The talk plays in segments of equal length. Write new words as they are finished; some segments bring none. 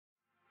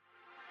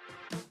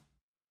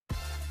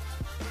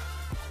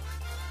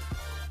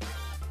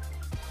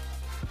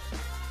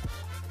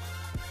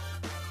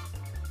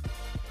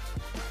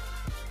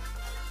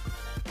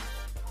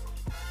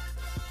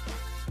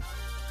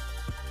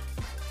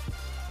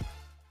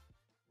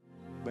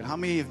How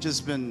many have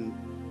just been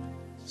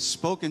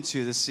spoken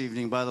to this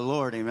evening by the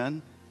Lord?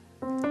 Amen.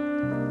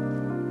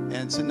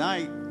 And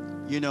tonight,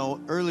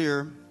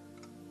 earlier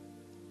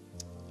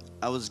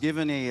I was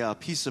given a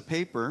piece of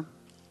paper,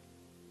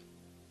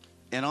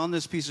 and on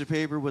this piece of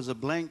paper was a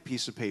blank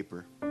piece of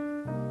paper.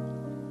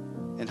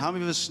 And how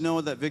many of us know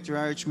that Victory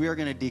Outreach, we are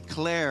going to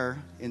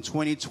declare in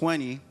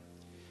 2020,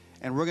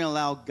 and we're going to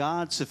allow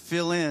God to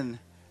fill in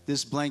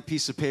this blank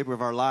piece of paper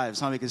of our lives?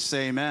 How many can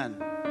say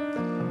amen?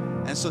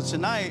 And so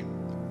tonight,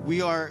 we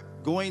are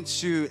going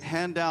to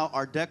hand out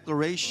our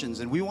declarations,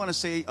 and we want to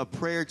say a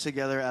prayer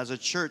together as a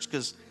church,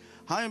 because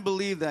how many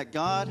believe that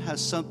God has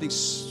something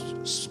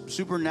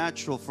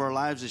supernatural for our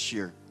lives this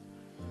year?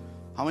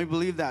 How many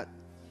believe that?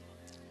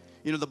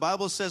 The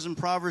Bible says in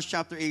Proverbs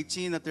chapter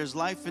 18 that there's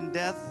life and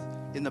death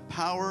in the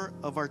power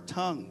of our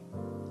tongue.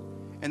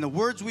 And the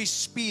words we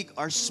speak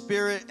are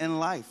spirit and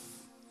life.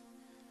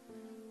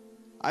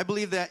 I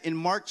believe that in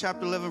Mark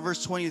chapter 11,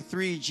 verse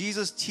 23,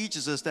 Jesus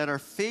teaches us that our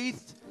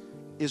faith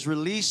is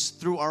released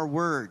through our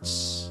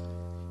words.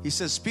 He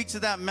says, speak to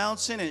that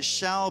mountain, it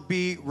shall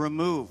be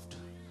removed.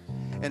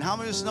 And how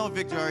many of us know,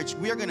 Victory Outreach,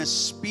 we are going to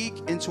speak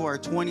into our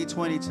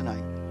 2020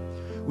 tonight.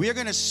 We are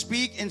going to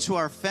speak into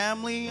our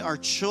family, our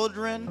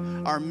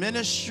children, our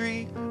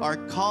ministry, our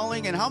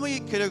calling. And how many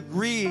could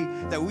agree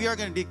that we are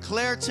going to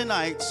declare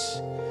tonight,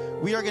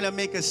 we are going to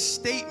make a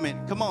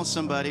statement, come on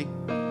somebody,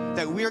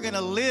 that we are going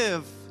to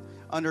live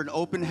under an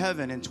open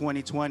heaven in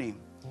 2020.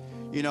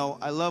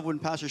 I love when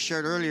Pastor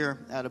shared earlier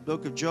at a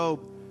book of Job,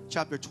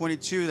 chapter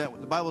 22,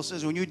 that the Bible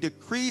says when you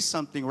decree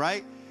something,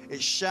 right,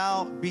 it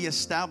shall be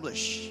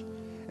established.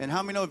 And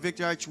how many know,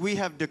 Victory Outreach, we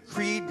have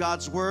decreed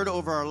God's word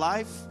over our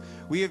life.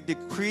 We have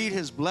decreed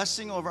his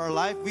blessing over our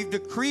life. We've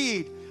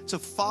decreed to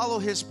follow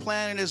his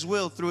plan and his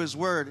will through his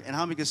word. And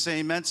how many can say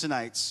amen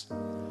tonight?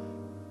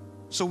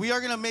 So we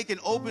are going to make an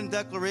open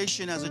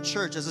declaration as a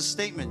church, as a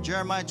statement.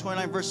 Jeremiah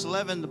 29, verse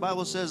 11, the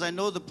Bible says, I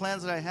know the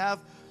plans that I have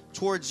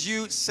towards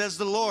you, says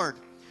the Lord.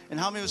 And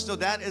how many of us know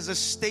that is a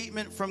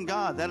statement from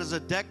God? That is a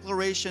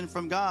declaration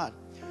from God.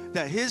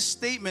 That his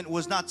statement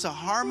was not to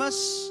harm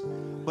us,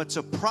 but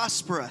to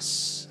prosper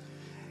us.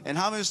 And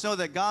how many of us know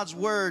that God's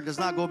word does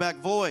not go back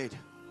void,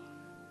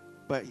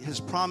 but his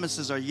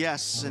promises are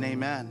yes and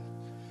amen.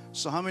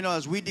 So how many know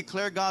as we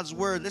declare God's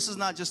word, this is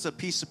not just a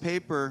piece of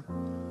paper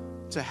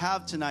to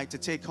have tonight to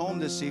take home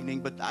this evening,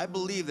 but I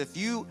believe if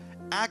you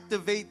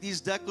activate these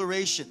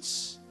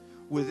declarations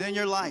within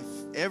your life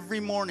every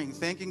morning,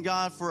 thanking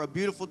God for a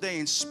beautiful day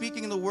and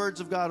speaking the words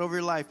of God over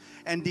your life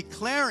and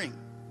declaring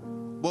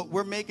what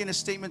we're making a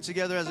statement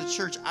together as a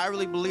church, I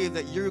really believe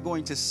that you're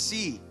going to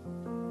see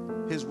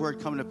his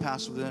word come to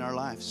pass within our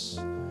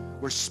lives.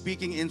 We're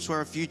speaking into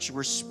our future.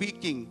 We're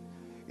speaking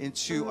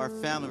into our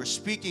family. We're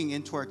speaking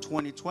into our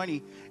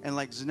 2020. And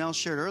like Zanelle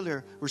shared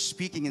earlier, we're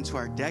speaking into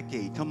our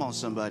decade. Come on,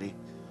 somebody.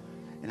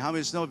 And how many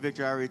of us know,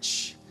 Victory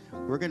Outreach,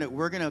 we're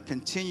gonna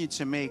continue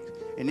to make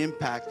an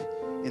impact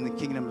in the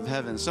kingdom of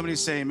heaven. Somebody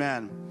say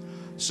amen.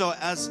 So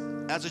as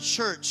a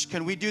church,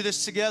 can we do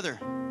this together?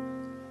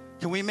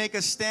 Can we make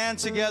a stand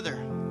together?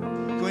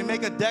 Can we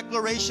make a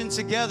declaration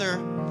together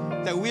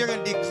that we are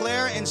going to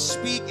declare and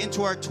speak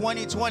into our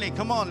 2020?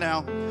 Come on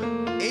now.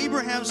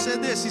 Abraham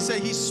said this. He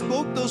said he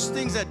spoke those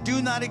things that do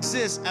not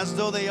exist as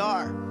though they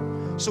are.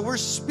 So we're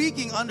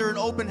speaking under an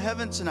open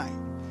heaven tonight.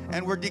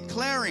 And we're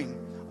declaring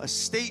a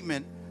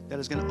statement that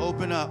is going to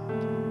open up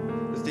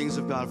the things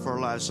of God for our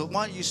lives. So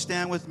why don't you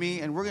stand with me,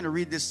 and we're going to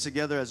read this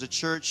together as a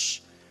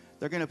church.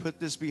 They're going to put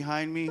this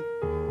behind me.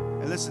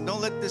 And listen, don't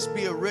let this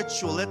be a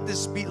ritual. Let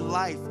this be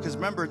life. Because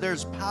remember,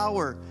 there's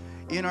power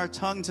in our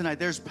tongue tonight.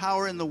 There's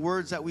power in the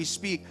words that we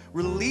speak.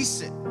 Release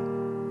it.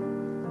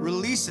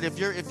 Release it. If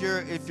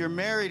you're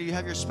married, you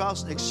have your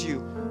spouse next to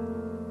you,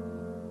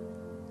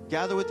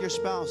 gather with your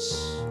spouse.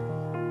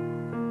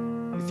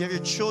 If you have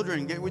your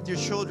children, get with your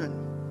children.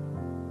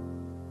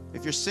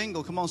 If you're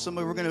single, come on,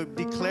 somebody, we're going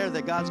to declare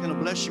that God's going to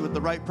bless you with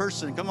the right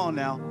person. Come on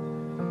now.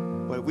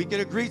 But we could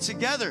agree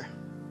together.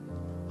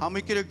 How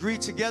many could agree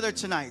together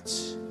tonight?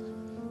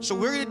 So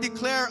we're going to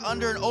declare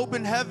under an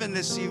open heaven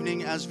this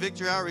evening as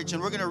Victory Outreach,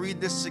 and we're going to read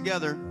this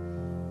together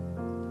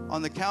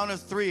on the count of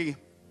 3.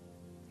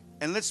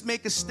 And let's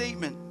make a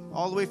statement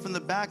all the way from the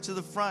back to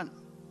the front.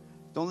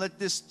 Don't let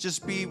this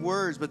just be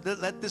words, but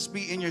let this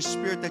be in your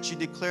spirit that you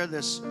declare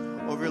this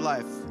over your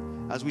life.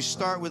 As we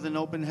start with an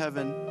open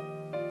heaven,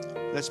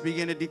 let's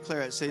begin to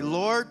declare it. Say,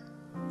 Lord,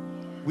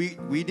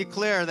 we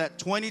declare that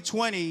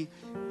 2020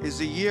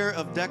 is a year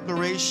of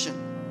declaration.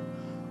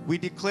 We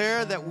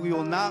declare that we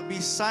will not be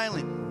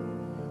silent.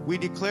 We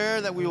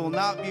declare that we will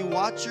not be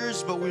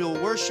watchers, but we will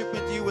worship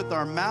with you with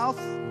our mouth,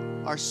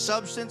 our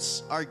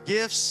substance, our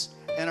gifts,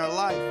 and our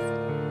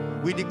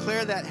life. We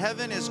declare that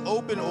heaven is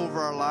open over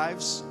our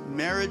lives,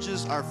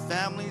 marriages, our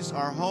families,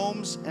 our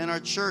homes, and our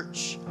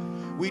church.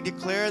 We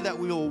declare that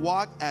we will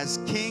walk as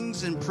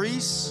kings and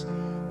priests.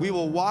 We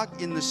will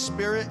walk in the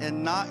spirit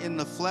and not in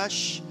the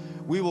flesh.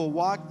 We will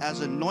walk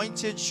as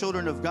anointed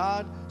children of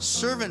God,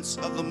 servants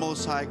of the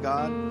Most High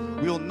God.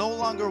 We will no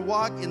longer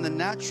walk in the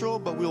natural,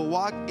 but we will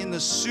walk in the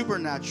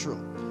supernatural.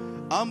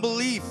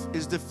 Unbelief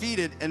is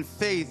defeated and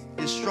faith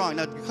is strong.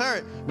 Now declare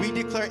it. We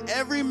declare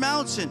every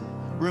mountain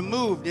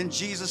removed in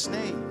Jesus'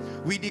 name.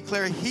 We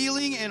declare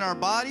healing in our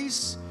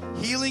bodies,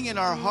 healing in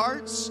our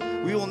hearts.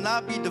 We will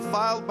not be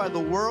defiled by the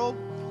world.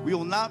 We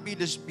will not be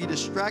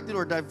distracted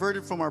or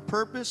diverted from our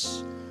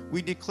purpose.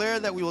 We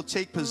declare that we will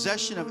take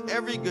possession of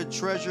every good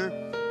treasure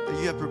that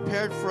you have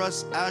prepared for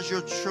us as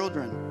your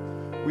children.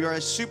 We are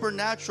a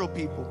supernatural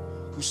people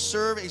who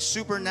serve a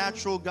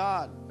supernatural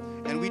God.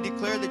 And we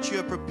declare that you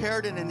have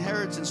prepared an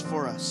inheritance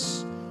for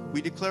us.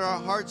 We declare our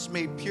hearts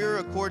made pure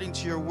according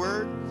to your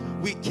word.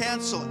 We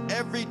cancel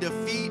every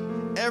defeat,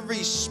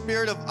 every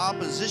spirit of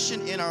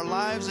opposition in our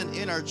lives and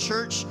in our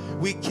church.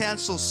 We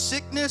cancel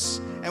sickness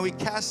and we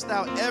cast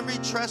out every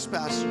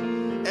trespasser,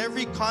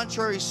 every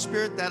contrary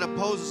spirit that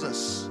opposes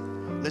us.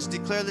 Let's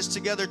declare this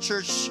together,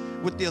 church,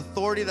 with the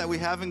authority that we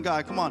have in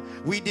God. Come on.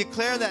 We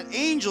declare that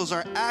angels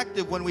are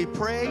active when we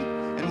pray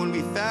and when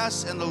we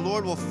fast, and the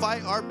Lord will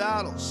fight our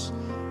battles.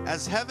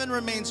 As heaven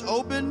remains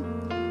open,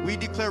 we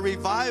declare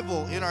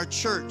revival in our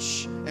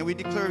church, and we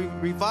declare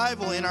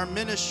revival in our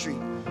ministry.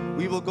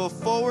 We will go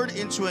forward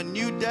into a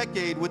new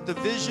decade with the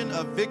vision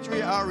of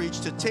Victory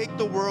Outreach to take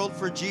the world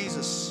for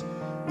Jesus.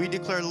 We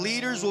declare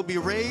leaders will be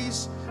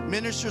raised,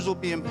 ministers will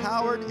be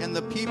empowered, and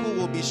the people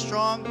will be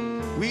strong.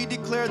 We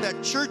declare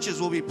that churches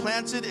will be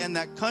planted and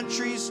that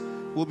countries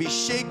will be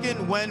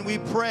shaken when we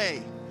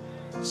pray.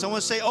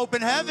 Someone say,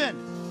 open heaven.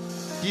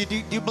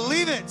 Do you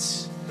believe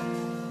it?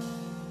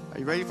 Are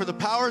you ready for the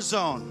power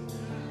zone?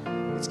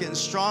 It's getting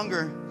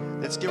stronger.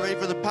 Let's get ready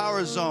for the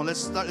power zone.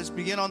 Let's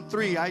begin on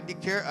 3. I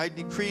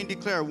decree and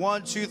declare.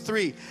 1, 2,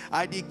 3.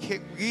 I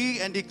decree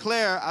and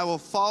declare I will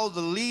follow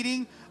the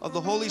leading of the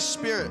Holy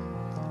Spirit.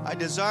 I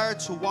desire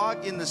to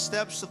walk in the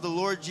steps of the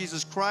Lord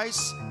Jesus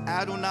Christ,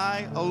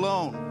 Adonai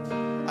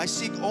alone. I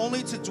seek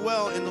only to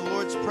dwell in the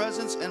Lord's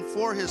presence and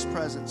for his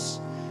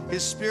presence.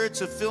 His Spirit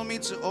to fill me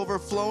to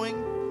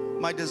overflowing.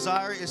 My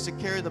desire is to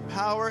carry the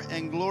power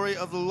and glory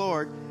of the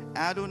Lord,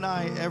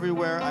 Adonai,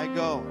 everywhere I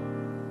go.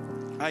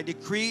 I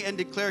decree and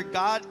declare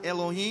God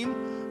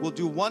Elohim will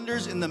do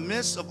wonders in the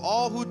midst of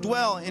all who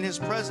dwell in his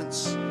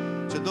presence,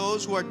 to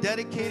those who are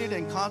dedicated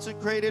and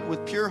consecrated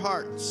with pure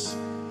hearts.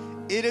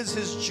 It is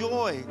his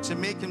joy to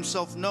make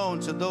himself known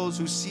to those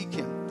who seek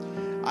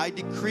him. I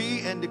decree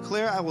and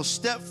declare I will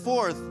step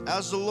forth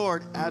as the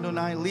Lord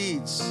Adonai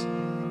leads.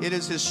 It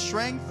is his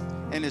strength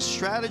and his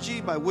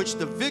strategy by which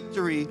the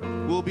victory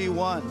will be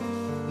won.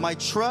 My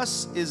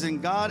trust is in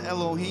God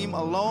Elohim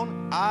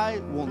alone. I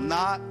will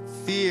not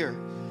fear.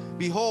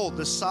 Behold,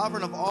 the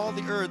sovereign of all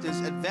the earth is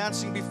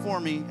advancing before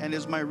me and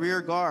is my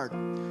rear guard.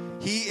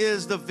 He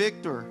is the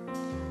victor.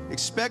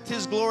 Expect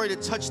his glory to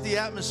touch the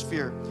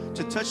atmosphere,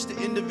 to touch the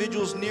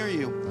individuals near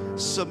you.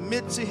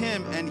 Submit to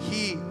him and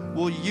he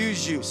will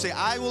use you. Say,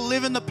 I will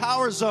live in the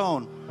power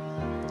zone.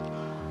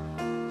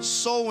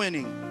 Soul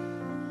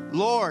winning.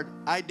 Lord,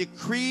 I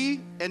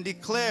decree and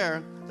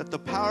declare that the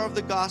power of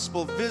the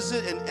gospel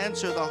visit and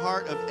enter the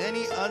heart of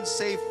any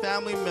unsaved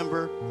family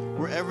member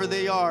wherever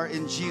they are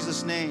in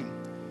Jesus' name.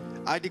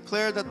 I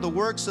declare that the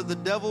works of the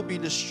devil be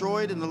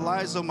destroyed in the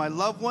lives of my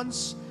loved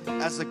ones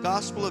as the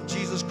gospel of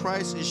Jesus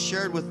Christ is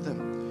shared with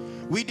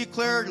them. We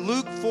declare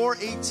Luke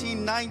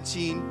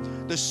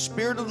 4:18-19, the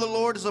Spirit of the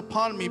Lord is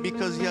upon me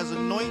because he has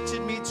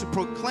anointed me to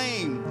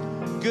proclaim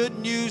good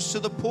news to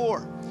the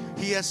poor.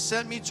 He has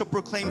sent me to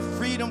proclaim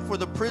freedom for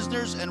the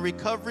prisoners and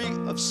recovery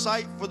of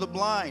sight for the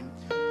blind,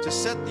 to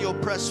set the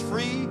oppressed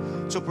free,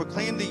 to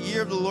proclaim the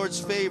year of the Lord's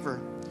favor.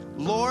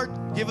 Lord,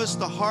 give us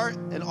the heart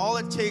and all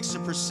it takes to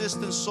persist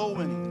in soul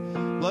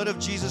winning. Blood of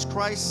Jesus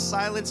Christ,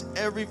 silence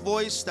every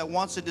voice that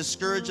wants to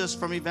discourage us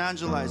from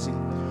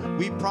evangelizing.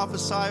 We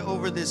prophesy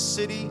over this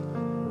city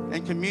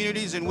and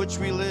communities in which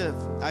we live.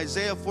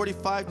 Isaiah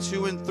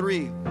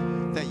 45:2-3,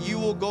 that you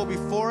will go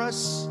before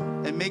us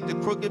and make the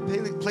crooked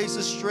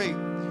places straight.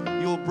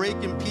 You will break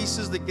in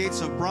pieces the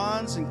gates of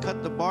bronze and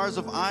cut the bars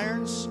of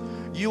irons.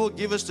 You will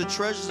give us the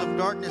treasures of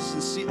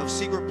darkness and of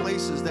secret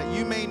places, that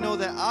you may know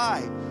that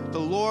I, the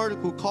Lord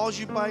who calls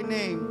you by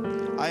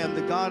name, I am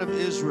the God of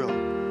Israel.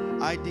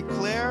 I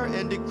declare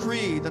and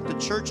decree that the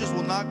churches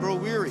will not grow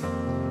weary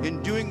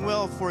in doing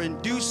well, for in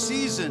due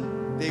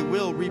season they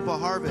will reap a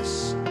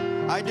harvest.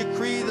 I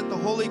decree that the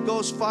Holy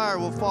Ghost fire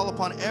will fall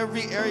upon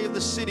every area of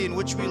the city in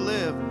which we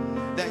live,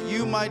 that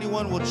you, Mighty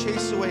One, will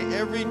chase away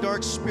every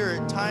dark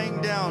spirit, tying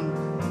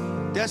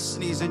down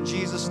destinies in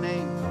Jesus'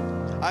 name.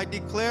 I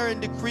declare and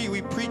decree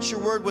we preach your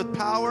word with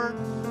power,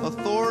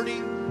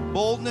 authority,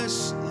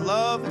 boldness,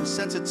 love, and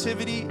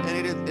sensitivity,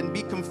 and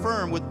be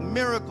confirmed with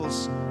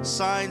miracles,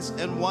 signs,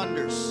 and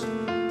wonders.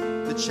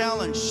 The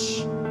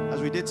challenge,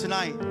 as we did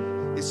tonight,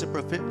 is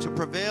to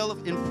prevail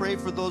and pray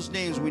for those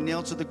names we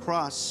nailed to the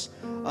cross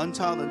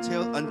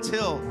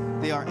until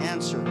they are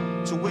answered,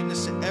 to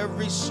witness to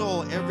every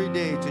soul every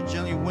day, to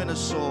generally win a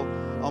soul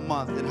a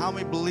month. And how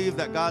many believe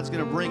that God's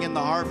going to bring in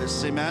the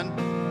harvest? Amen.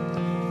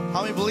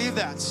 How many believe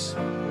that?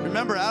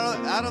 Remember,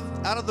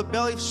 out of the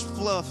belly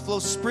flow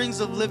springs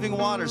of living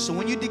water. So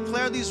when you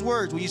declare these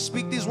words, when you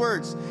speak these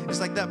words, it's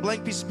like that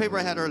blank piece of paper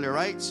I had earlier,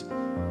 right?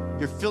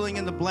 You're filling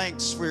in the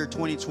blanks for your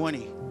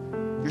 2020.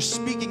 You're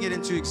speaking it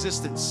into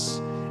existence.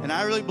 And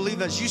I really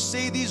believe as you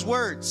say these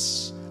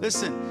words,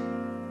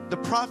 listen, the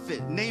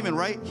prophet Naaman,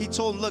 right? He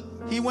told him, look,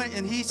 he went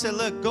and he said,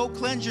 look, go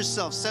cleanse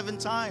yourself 7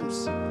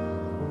 times.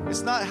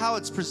 It's not how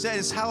it's presented,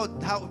 it's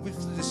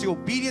it's the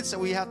obedience that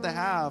we have to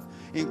have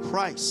in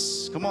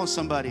Christ. Come on,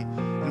 somebody.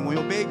 And when we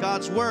obey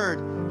God's word,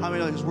 how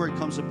many know his word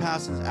comes to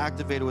pass and is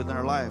activated within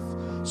our life?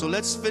 So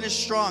let's finish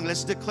strong.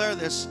 Let's declare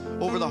this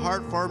over the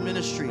heart for our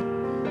ministry.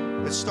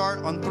 Let's start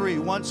on 3.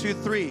 1, 2,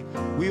 3.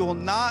 We will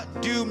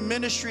not do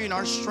ministry in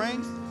our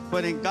strength,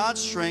 but in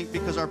God's strength,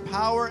 because our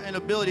power and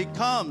ability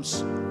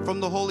comes from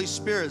the Holy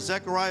Spirit.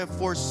 Zechariah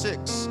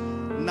 4:6.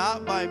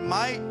 Not by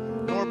might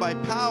nor by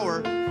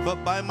power,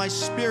 but by my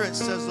Spirit,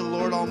 says the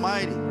Lord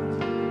Almighty.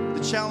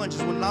 The challenge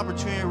is when an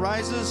opportunity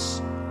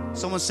arises,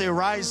 someone say,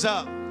 rise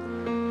up.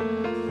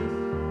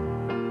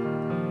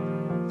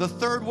 The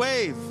third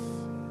wave.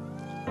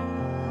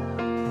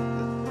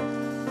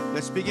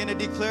 Let's begin to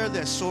declare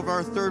this over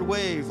our third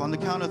wave on the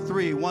count of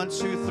 3. 1,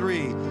 2,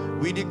 3.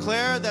 We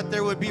declare that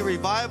there would be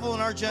revival in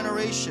our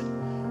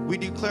generation. We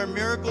declare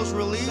miracles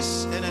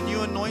release and a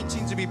new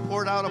anointing to be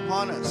poured out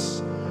upon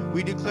us.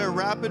 We declare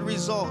rapid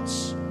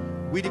results.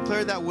 We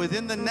declare that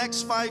within the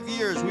next 5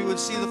 years, we would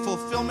see the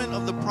fulfillment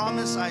of the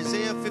promise,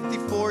 Isaiah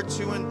 54,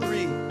 2 and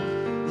 3.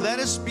 Let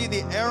us be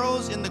the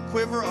arrows in the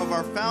quiver of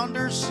our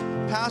founders,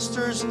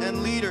 pastors,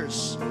 and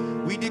leaders.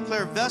 We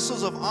declare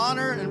vessels of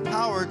honor and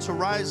power to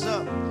rise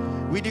up.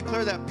 We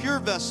declare that pure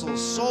vessels,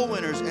 soul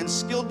winners, and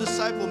skilled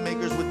disciple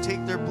makers would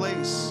take their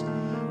place.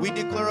 We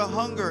declare a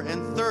hunger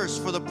and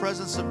thirst for the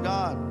presence of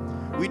God.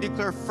 We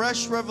declare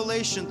fresh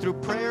revelation through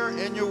prayer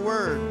and your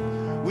word.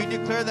 We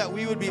declare that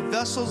we would be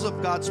vessels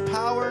of God's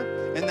power,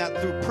 and that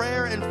through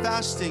prayer and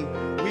fasting,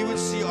 we would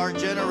see our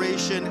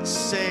generation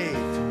saved.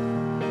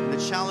 And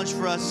the challenge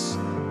for us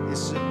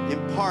is to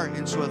impart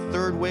into a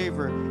third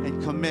waver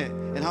and commit.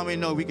 And how many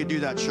know we could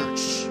do that,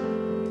 church?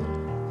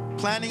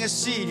 Planting a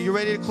seed. You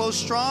ready to close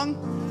strong?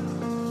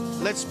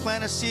 Let's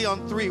plant a seed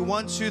on 3.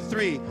 1, 2,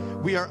 3.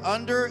 We are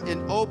under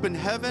an open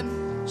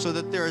heaven so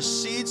that there are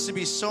seeds to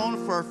be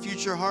sown for our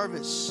future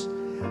harvests.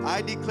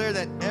 I declare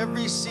that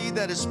every seed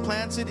that is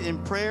planted in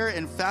prayer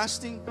and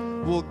fasting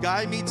will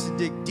guide me to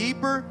dig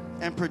deeper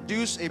and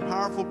produce a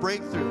powerful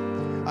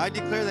breakthrough. I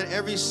declare that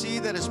every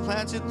seed that is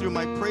planted through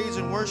my praise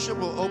and worship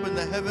will open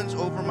the heavens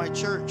over my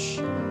church.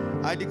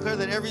 I declare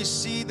that every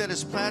seed that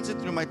is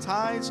planted through my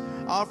tithes,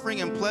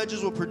 offering, and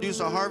pledges will produce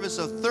a harvest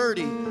of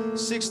 30,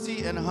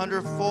 60, and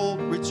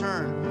 100-fold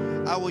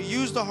return. I will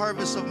use the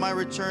harvest of my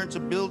return to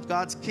build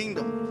God's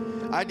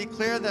kingdom. I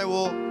declare that I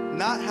will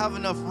not have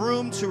enough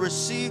room to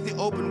receive the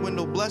open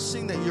window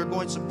blessing that you're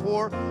going to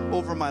pour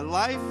over my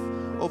life,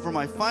 over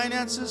my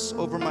finances,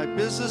 over my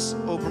business,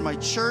 over my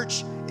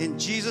church. In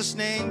Jesus'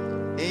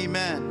 name,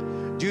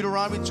 amen.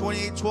 Deuteronomy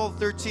 28, 12,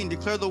 13.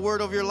 Declare the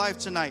word over your life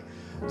tonight.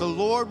 The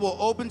Lord will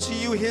open to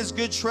you his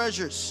good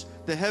treasures,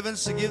 the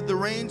heavens to give the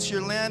rain to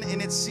your land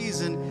in its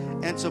season,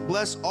 and to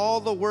bless all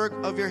the work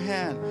of your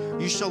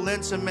hand. You shall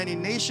lend to many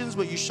nations,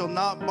 but you shall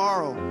not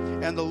borrow.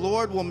 And the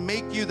Lord will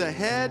make you the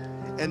head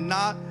and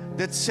not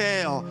the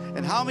tail.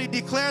 And how many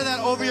declare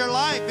that over your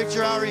life,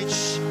 Victory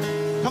Outreach?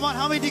 Come on,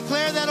 how many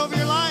declare that over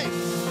your life?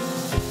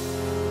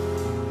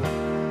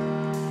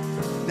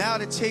 Now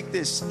to take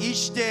this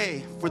each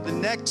day for the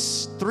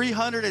next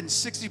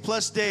 360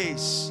 plus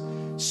days.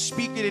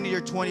 Speak it into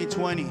your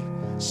 2020.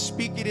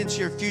 Speak it into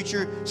your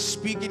future.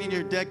 Speak it in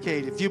your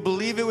decade. If you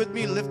believe it with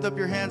me, lift up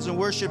your hands and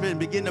worship it and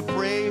begin to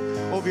pray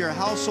over your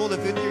household.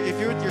 If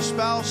you're with your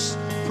spouse,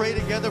 pray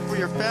together for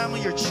your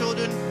family, your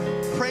children.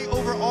 Pray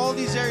over all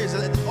these areas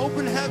that an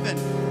open heaven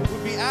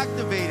would be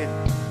activated.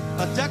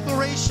 A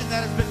declaration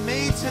that has been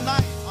made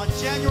tonight on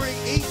January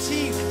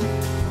 18th.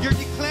 You're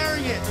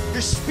declaring it.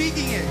 You're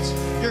speaking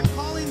it. You're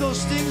calling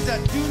those things that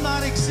do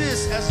not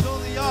exist as though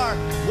they are.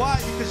 Why?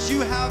 Because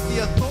you have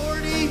the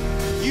authority.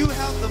 You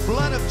have the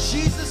blood of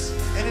Jesus,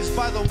 and it's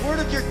by the word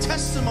of your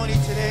testimony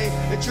today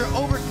that you're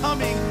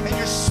overcoming, and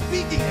you're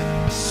speaking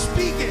it.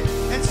 Speak it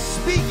and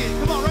speak it.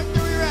 Come on, right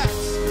there where you're at.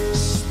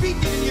 Speak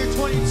it in your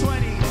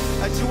 2020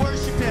 as you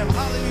worship him.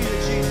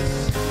 Hallelujah, Jesus.